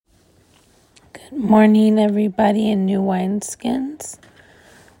Morning, everybody in New Wineskins.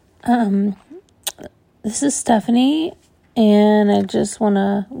 This is Stephanie, and I just want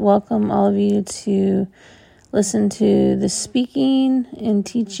to welcome all of you to listen to the speaking and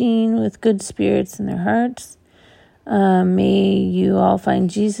teaching with good spirits in their hearts. May you all find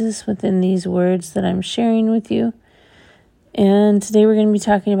Jesus within these words that I'm sharing with you. And today we're going to be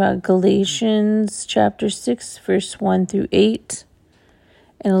talking about Galatians chapter 6, verse 1 through 8.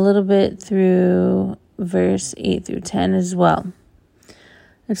 And a little bit through verse 8 through 10 as well.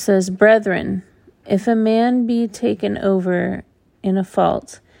 It says, Brethren, if a man be taken over in a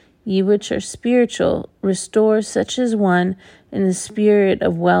fault, ye which are spiritual, restore such as one in the spirit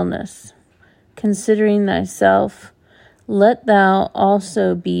of wellness. Considering thyself, let thou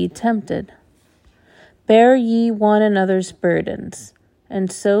also be tempted. Bear ye one another's burdens,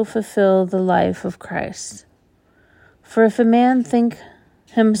 and so fulfill the life of Christ. For if a man think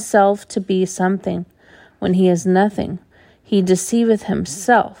himself to be something, when he is nothing, he deceiveth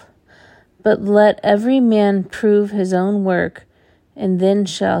himself. But let every man prove his own work, and then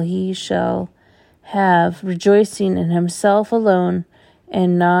shall have rejoicing in himself alone,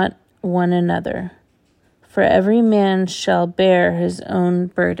 and not one another. For every man shall bear his own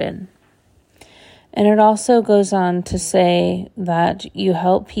burden. And it also goes on to say that you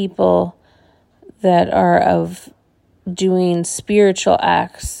help people that are of doing spiritual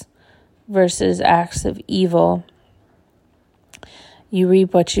acts versus acts of evil. You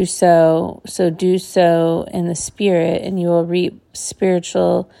reap what you sow, so do so in the spirit, and you will reap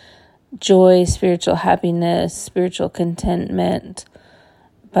spiritual joy, spiritual happiness, spiritual contentment.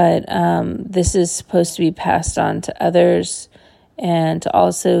 But this is supposed to be passed on to others and to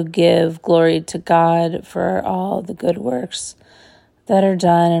also give glory to God for all the good works that are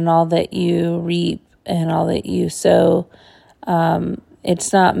done and all that you reap and all that you sow.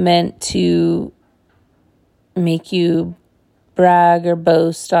 It's not meant to make you brag or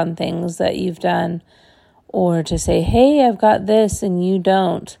boast on things that you've done, or to say, hey, I've got this and you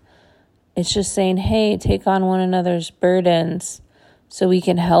don't. It's just saying, hey, take on one another's burdens so we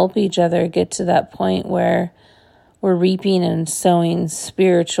can help each other get to that point where we're reaping and sowing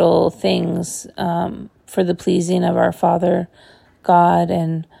spiritual things for the pleasing of our Father God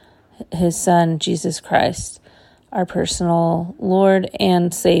and His Son, Jesus Christ, our personal Lord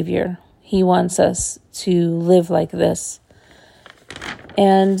and Savior. He wants us to live like this.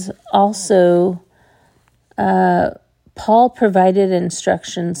 And also, Paul provided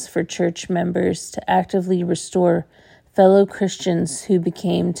instructions for church members to actively restore fellow Christians who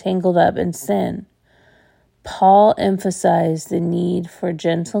became tangled up in sin. Paul emphasized the need for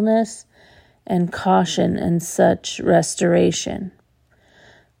gentleness and caution in such restoration.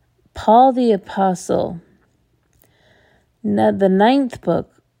 Paul the Apostle, the 9th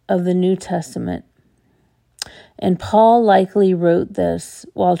book of the New Testament, and Paul likely wrote this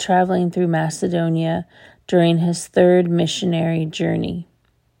while traveling through Macedonia during his 3rd missionary journey.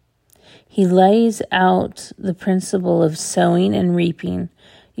 He lays out the principle of sowing and reaping,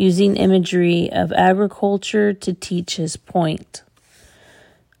 using imagery of agriculture to teach his point.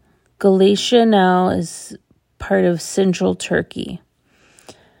 Galatia now is part of central Turkey,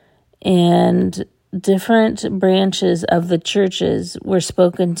 and different branches of the churches were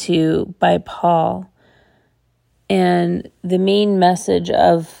spoken to by Paul. And the main message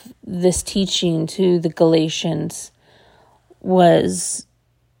of this teaching to the Galatians was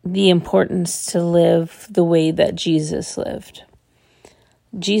the importance to live the way that Jesus lived.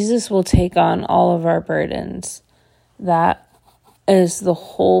 Jesus will take on all of our burdens. That is the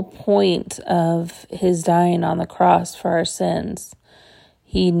whole point of his dying on the cross for our sins.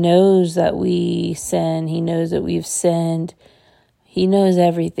 He knows that we sin. He knows that we've sinned. He knows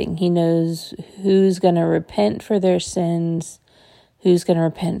everything. He knows who's going to repent for their sins, who's going to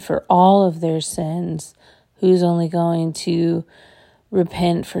repent for all of their sins, who's only going to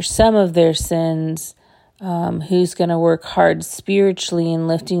repent for some of their sins, who's going to work hard spiritually in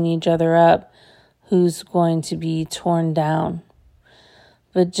lifting each other up, who's going to be torn down.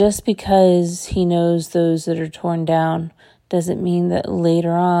 But just because he knows those that are torn down doesn't mean that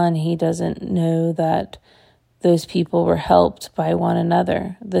later on he doesn't know that those people were helped by one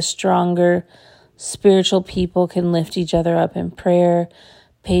another. The stronger spiritual people can lift each other up in prayer,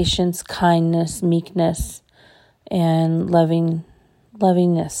 patience, kindness, meekness, and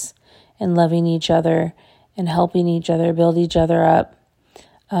lovingness, and loving each other and helping each other, build each other up.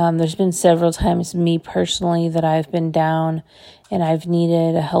 There's been several times, me personally, that I've been down and I've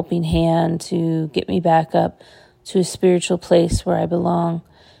needed a helping hand to get me back up to a spiritual place where I belong.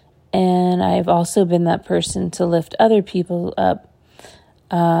 And I've also been that person to lift other people up.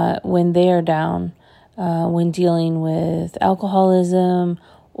 when they are down, when dealing with alcoholism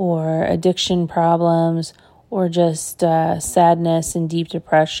or addiction problems or just sadness and deep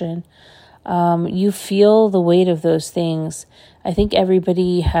depression. You feel the weight of those things. I think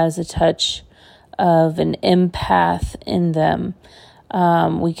everybody has a touch of an empath in them.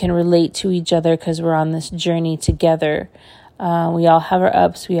 We can relate to each other because we're on this journey together. We all have our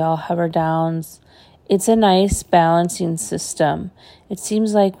ups, we all have our downs. It's a nice balancing system. It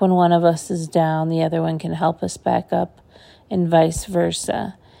seems like when one of us is down, the other one can help us back up, and vice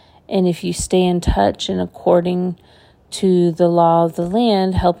versa. And if you stay in touch and according to the law of the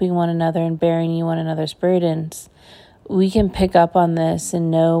land, helping one another and bearing one another's burdens, we can pick up on this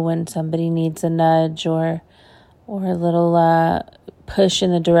and know when somebody needs a nudge or a little push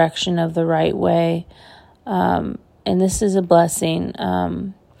in the direction of the right way. And this is a blessing.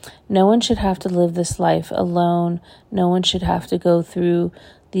 No one should have to live this life alone. No one should have to go through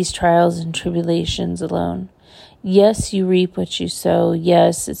these trials and tribulations alone. Yes, you reap what you sow.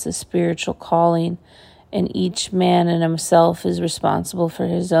 Yes, it's a spiritual calling, and each man in himself is responsible for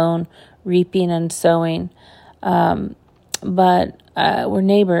his own reaping and sowing. But we're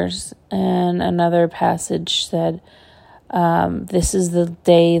neighbors. And another passage said, this is the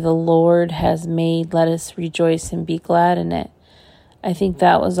day the Lord has made. Let us rejoice and be glad in it. I think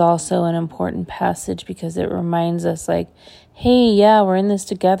that was also an important passage because it reminds us like, hey, yeah, we're in this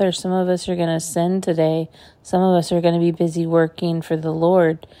together. Some of us are going to sin today. Some of us are going to be busy working for the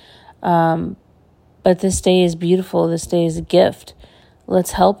Lord. But this day is beautiful. This day is a gift.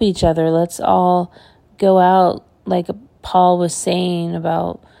 Let's help each other. Let's all go out, like Paul was saying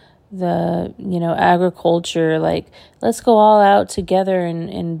about the, agriculture. Like, let's go all out together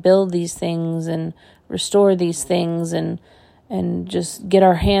and build these things and restore these things and just get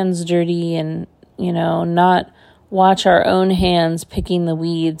our hands dirty and, not watch our own hands picking the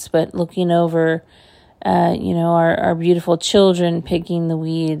weeds, but looking over, our beautiful children picking the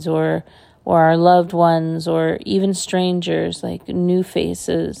weeds or our loved ones or even strangers, like new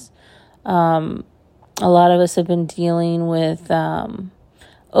faces. A lot of us have been dealing with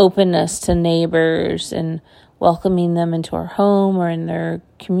openness to neighbors and welcoming them into our home or in their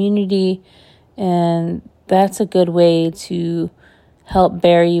community. And that's a good way to help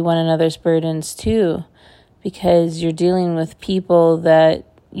bear one another's burdens too, because you're dealing with people that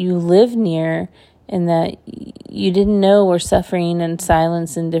you live near and that you didn't know were suffering in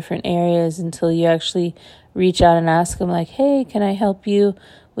silence in different areas until you actually reach out and ask them like, hey, can I help you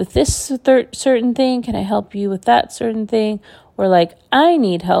with this certain thing? Can I help you with that certain thing? Or like, I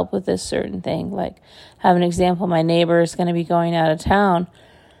need help with this certain thing. Like, have an example, my neighbor is going to be going out of town.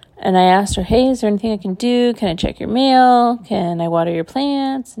 And I asked her, hey, is there anything I can do? Can I check your mail? Can I water your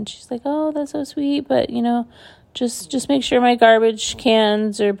plants? And she's like, oh, that's so sweet. But, just make sure my garbage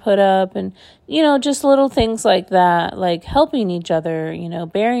cans are put up. And, just little things like that, like helping each other,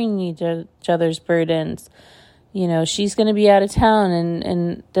 bearing each other's burdens. She's going to be out of town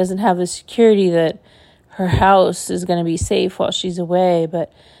and doesn't have the security that her house is going to be safe while she's away.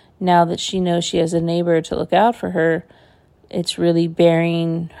 But now that she knows she has a neighbor to look out for her, it's really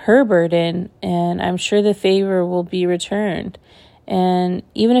bearing her burden, and I'm sure the favor will be returned. And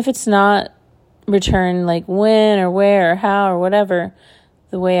even if it's not returned like when or where or how or whatever,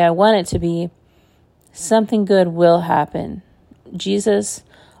 the way I want it to be, something good will happen. Jesus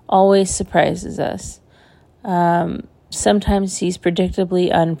always surprises us. Sometimes he's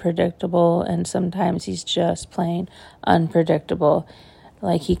predictably unpredictable, and sometimes he's just plain unpredictable.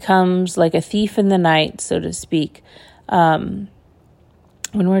 Like he comes like a thief in the night, so to speak. When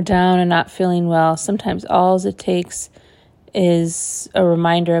we're down and not feeling well, sometimes all it takes is a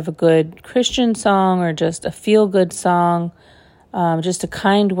reminder of a good Christian song or just a feel-good song, just a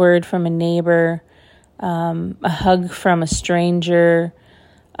kind word from a neighbor, a hug from a stranger.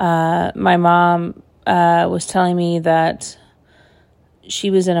 My mom was telling me that she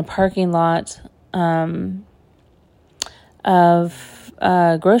was in a parking lot of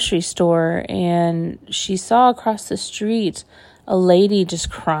a grocery store, and she saw across the street a lady just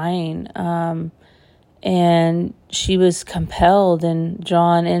crying, and she was compelled and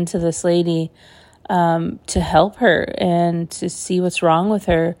drawn into this lady to help her and to see what's wrong with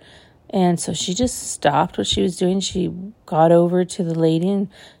her. And so she just stopped what she was doing. She got over to the lady and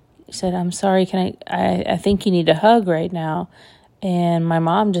said, I'm sorry, I think you need a hug right now. And my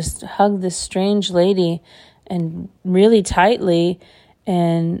mom just hugged this strange lady and really tightly,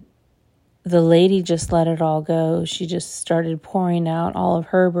 and the lady just let it all go. She just started pouring out all of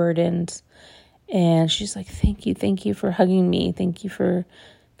her burdens. And she's like, thank you for hugging me. Thank you for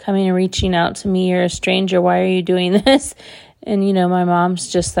coming and reaching out to me. You're a stranger. Why are you doing this? And, my mom's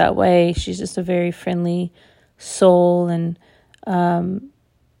just that way. She's just a very friendly soul and,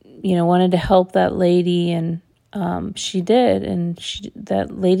 wanted to help that lady. And she did. And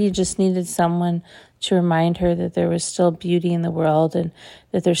that lady just needed someone to remind her that there was still beauty in the world and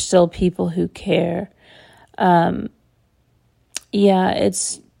that there's still people who care.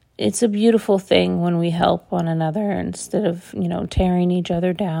 It's a beautiful thing when we help one another instead of, tearing each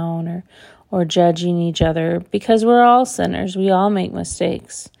other down or judging each other, because we're all sinners. We all make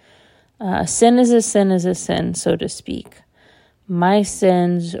mistakes. Sin is a sin is a sin, so to speak. My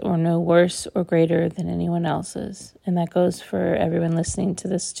sins are no worse or greater than anyone else's. And that goes for everyone listening to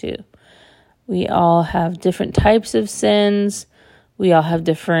this too. We all have different types of sins. We all have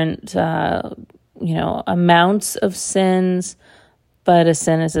different, amounts of sins. But a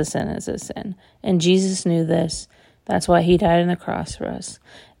sin is a sin is a sin. And Jesus knew this. That's why he died on the cross for us.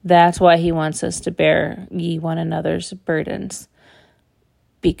 That's why he wants us to bear ye one another's burdens.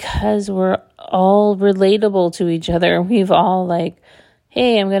 Because we're all relatable to each other. We've all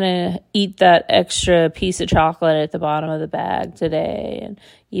hey, I'm going to eat that extra piece of chocolate at the bottom of the bag today. And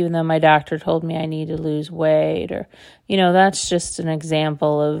even though my doctor told me I need to lose weight, or, that's just an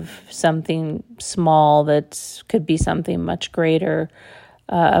example of something small that could be something much greater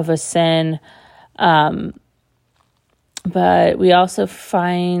of a sin. But we also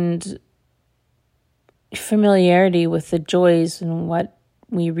find familiarity with the joys and what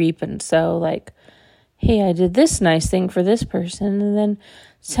we reap and sow. Hey, I did this nice thing for this person, and then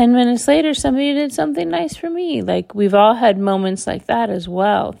 10 minutes later, somebody did something nice for me. We've all had moments like that as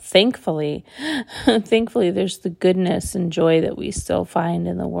well. Thankfully, there's the goodness and joy that we still find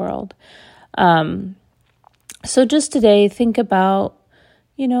in the world. So just today, think about,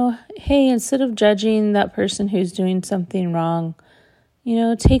 hey, instead of judging that person who's doing something wrong,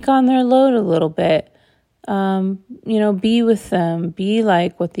 take on their load a little bit. Be with them. Be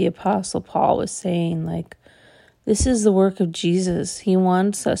like what the Apostle Paul was saying. This is the work of Jesus. He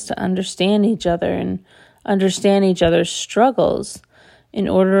wants us to understand each other and understand each other's struggles in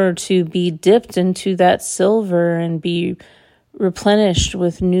order to be dipped into that silver and be replenished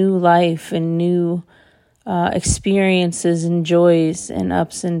with new life and new experiences and joys and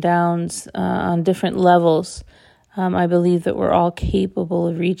ups and downs on different levels. I believe that we're all capable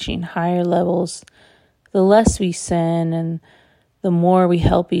of reaching higher levels the less we sin and the more we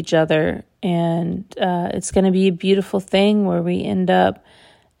help each other. And it's going to be a beautiful thing where we end up.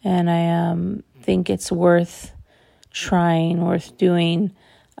 And I think it's worth trying, worth doing.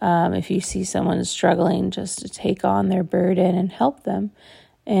 If you see someone struggling, just to take on their burden and help them.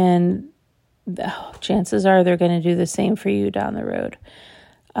 And chances are they're going to do the same for you down the road.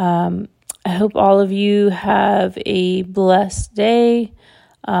 I hope all of you have a blessed day.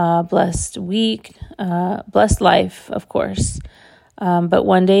 Blessed week, blessed life, of course, but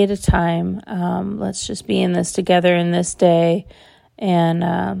one day at a time. Let's just be in this together in this day, and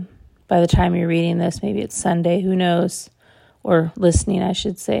by the time you're reading this, maybe it's Sunday, who knows, or listening, I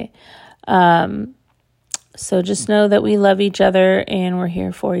should say. So just know that we love each other, and we're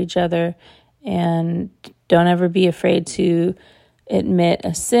here for each other, and don't ever be afraid to admit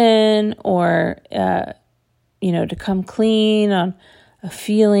a sin, or, to come clean on a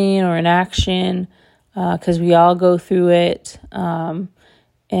feeling or an action, because we all go through it. And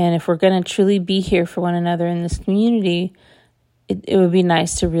if we're going to truly be here for one another in this community, it would be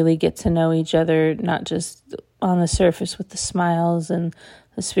nice to really get to know each other, not just on the surface with the smiles and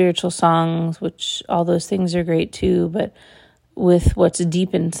the spiritual songs, which all those things are great too, but with what's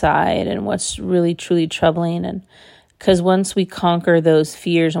deep inside and what's really truly troubling. And because once we conquer those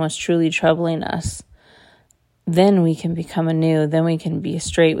fears and what's truly troubling us, then we can become anew, then we can be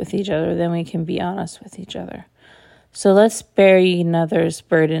straight with each other, then we can be honest with each other. So let's bear another's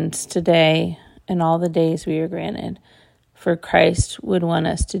burdens today and all the days we are granted, for Christ would want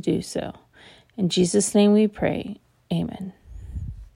us to do so. In Jesus' name we pray, amen.